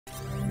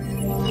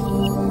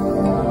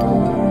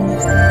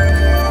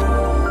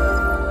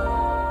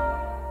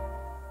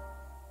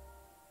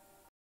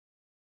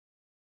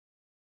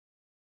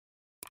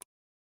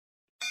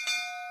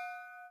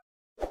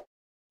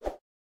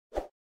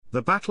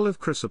The Battle of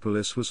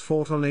Chrysopolis was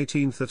fought on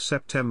 18th of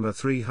September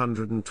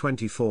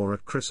 324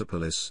 at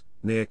Chrysopolis,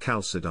 near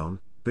Chalcedon,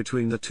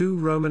 between the two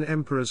Roman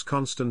emperors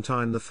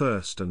Constantine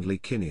I and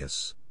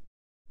Licinius.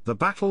 The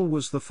battle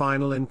was the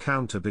final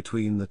encounter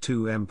between the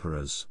two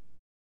emperors.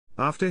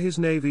 After his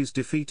navy's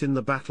defeat in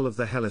the Battle of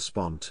the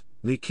Hellespont,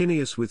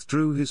 Licinius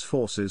withdrew his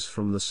forces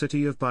from the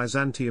city of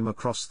Byzantium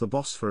across the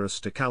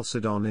Bosphorus to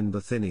Chalcedon in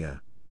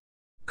Bithynia.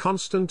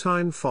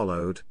 Constantine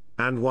followed,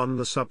 and won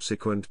the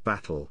subsequent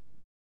battle.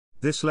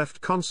 This left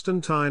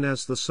Constantine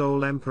as the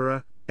sole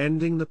emperor,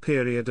 ending the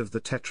period of the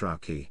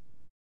Tetrarchy.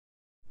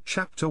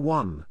 Chapter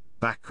 1,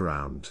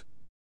 Background.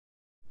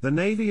 The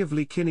navy of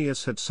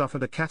Licinius had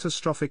suffered a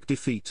catastrophic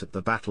defeat at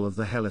the Battle of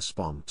the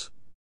Hellespont.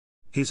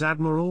 His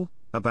admiral,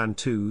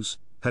 Abantus,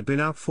 had been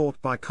outfought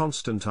by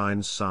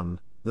Constantine's son,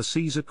 the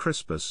Caesar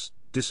Crispus,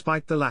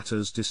 despite the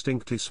latter's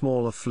distinctly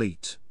smaller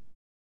fleet.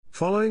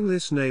 Following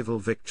this naval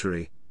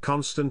victory,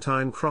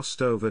 Constantine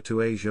crossed over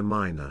to Asia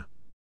Minor.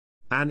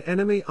 An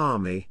enemy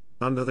army,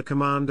 under the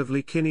command of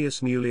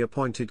Licinius' newly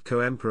appointed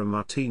co-emperor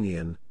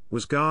Martinian,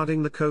 was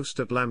guarding the coast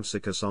at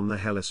Lampsacus on the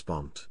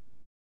Hellespont.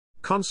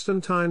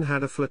 Constantine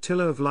had a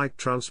flotilla of light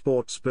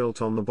transports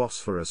built on the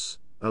Bosphorus,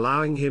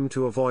 allowing him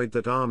to avoid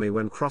that army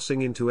when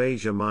crossing into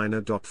Asia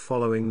Minor.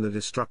 Following the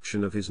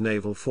destruction of his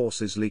naval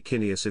forces,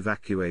 Licinius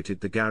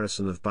evacuated the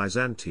garrison of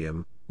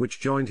Byzantium, which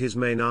joined his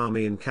main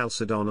army in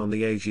Chalcedon on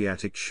the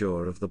Asiatic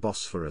shore of the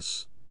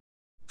Bosphorus.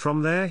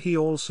 From there he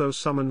also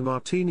summoned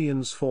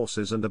Martinian's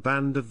forces and a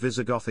band of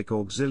Visigothic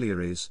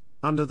auxiliaries,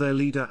 under their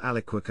leader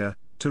Aliquippa,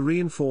 to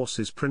reinforce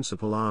his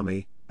principal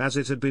army, as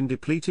it had been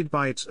depleted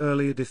by its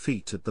earlier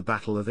defeat at the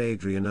Battle of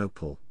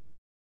Adrianople.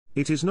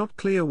 It is not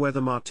clear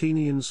whether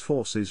Martinian's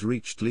forces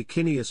reached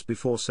Licinius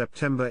before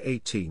September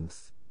 18,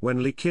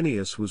 when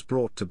Licinius was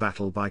brought to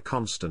battle by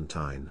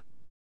Constantine.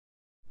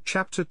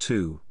 Chapter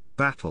 2,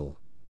 Battle.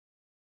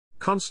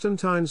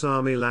 Constantine's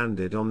army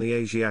landed on the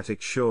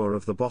Asiatic shore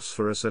of the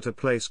Bosphorus at a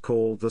place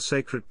called the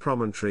Sacred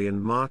Promontory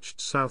and marched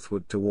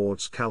southward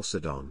towards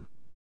Chalcedon.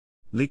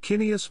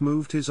 Licinius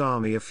moved his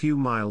army a few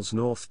miles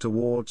north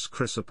towards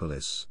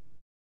Chrysopolis.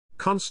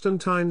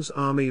 Constantine's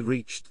army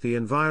reached the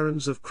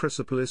environs of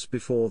Chrysopolis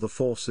before the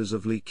forces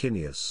of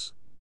Licinius.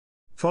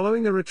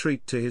 Following a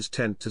retreat to his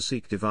tent to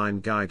seek divine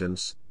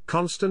guidance,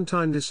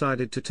 Constantine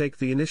decided to take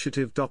the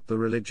initiative. The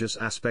religious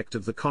aspect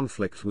of the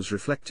conflict was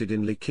reflected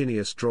in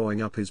Licinius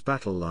drawing up his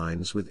battle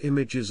lines with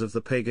images of the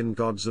pagan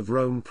gods of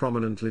Rome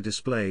prominently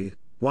displayed,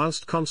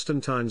 whilst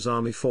Constantine's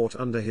army fought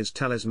under his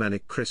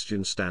talismanic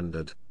Christian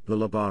standard, the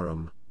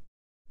labarum.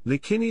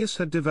 Licinius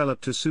had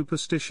developed a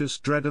superstitious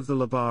dread of the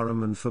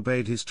labarum and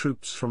forbade his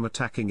troops from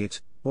attacking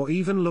it, or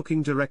even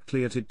looking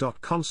directly at it.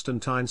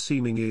 Constantine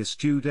seemingly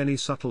eschewed any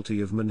subtlety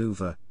of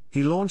maneuver.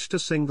 He launched a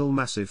single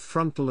massive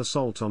frontal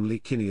assault on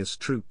Licinius'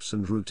 troops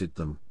and routed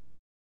them.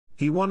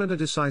 He won a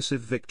decisive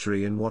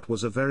victory in what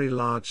was a very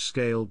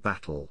large-scale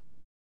battle.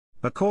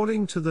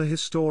 According to the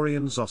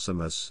historian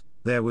Zosimus,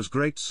 there was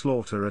great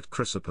slaughter at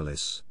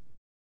Chrysopolis.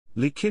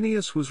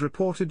 Licinius was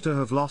reported to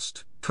have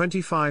lost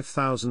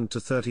 25,000 to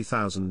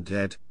 30,000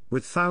 dead,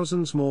 with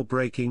thousands more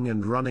breaking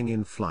and running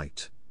in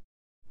flight.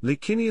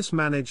 Licinius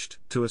managed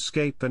to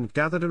escape and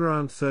gathered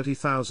around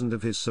 30,000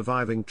 of his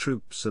surviving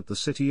troops at the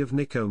city of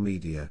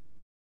Nicomedia.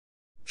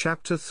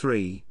 Chapter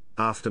 3,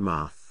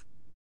 Aftermath.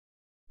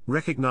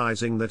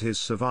 Recognizing that his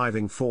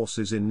surviving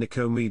forces in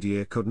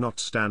Nicomedia could not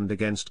stand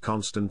against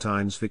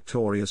Constantine's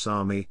victorious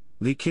army,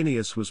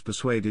 Licinius was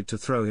persuaded to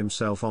throw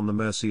himself on the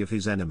mercy of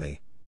his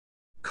enemy.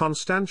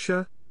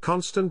 Constantia,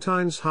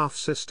 Constantine's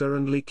half-sister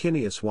and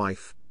Licinius'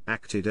 wife,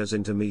 acted as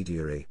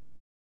intermediary.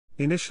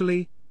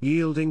 Initially,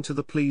 yielding to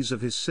the pleas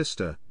of his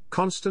sister,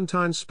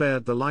 Constantine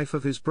spared the life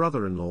of his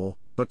brother-in-law,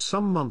 but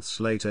some months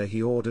later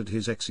he ordered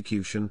his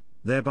execution,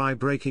 thereby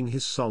breaking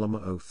his solemn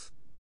oath.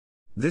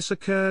 This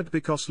occurred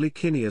because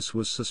Licinius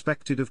was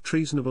suspected of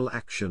treasonable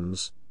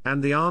actions,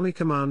 and the army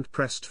command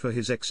pressed for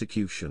his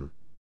execution.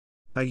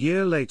 A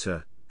year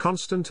later,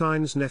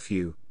 Constantine's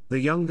nephew, the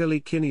younger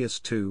Licinius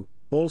II,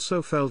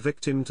 also fell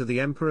victim to the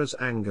emperor's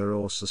anger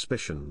or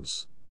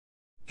suspicions.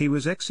 He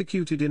was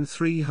executed in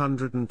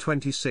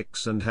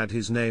 326 and had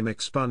his name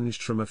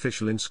expunged from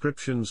official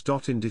inscriptions.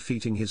 In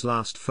defeating his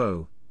last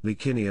foe,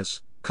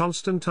 Licinius,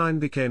 Constantine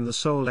became the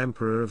sole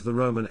emperor of the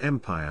Roman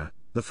Empire,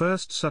 the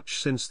first such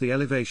since the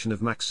elevation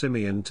of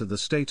Maximian to the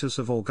status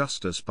of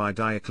Augustus by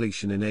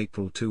Diocletian in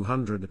April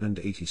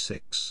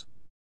 286.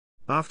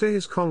 After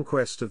his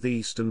conquest of the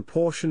eastern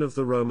portion of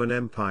the Roman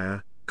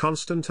Empire,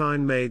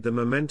 Constantine made the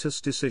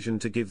momentous decision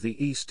to give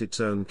the East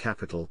its own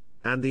capital,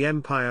 and the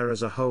empire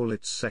as a whole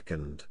its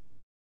second.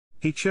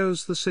 He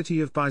chose the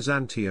city of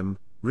Byzantium,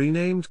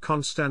 renamed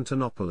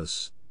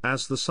Constantinopolis,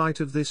 as the site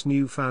of this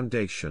new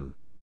foundation.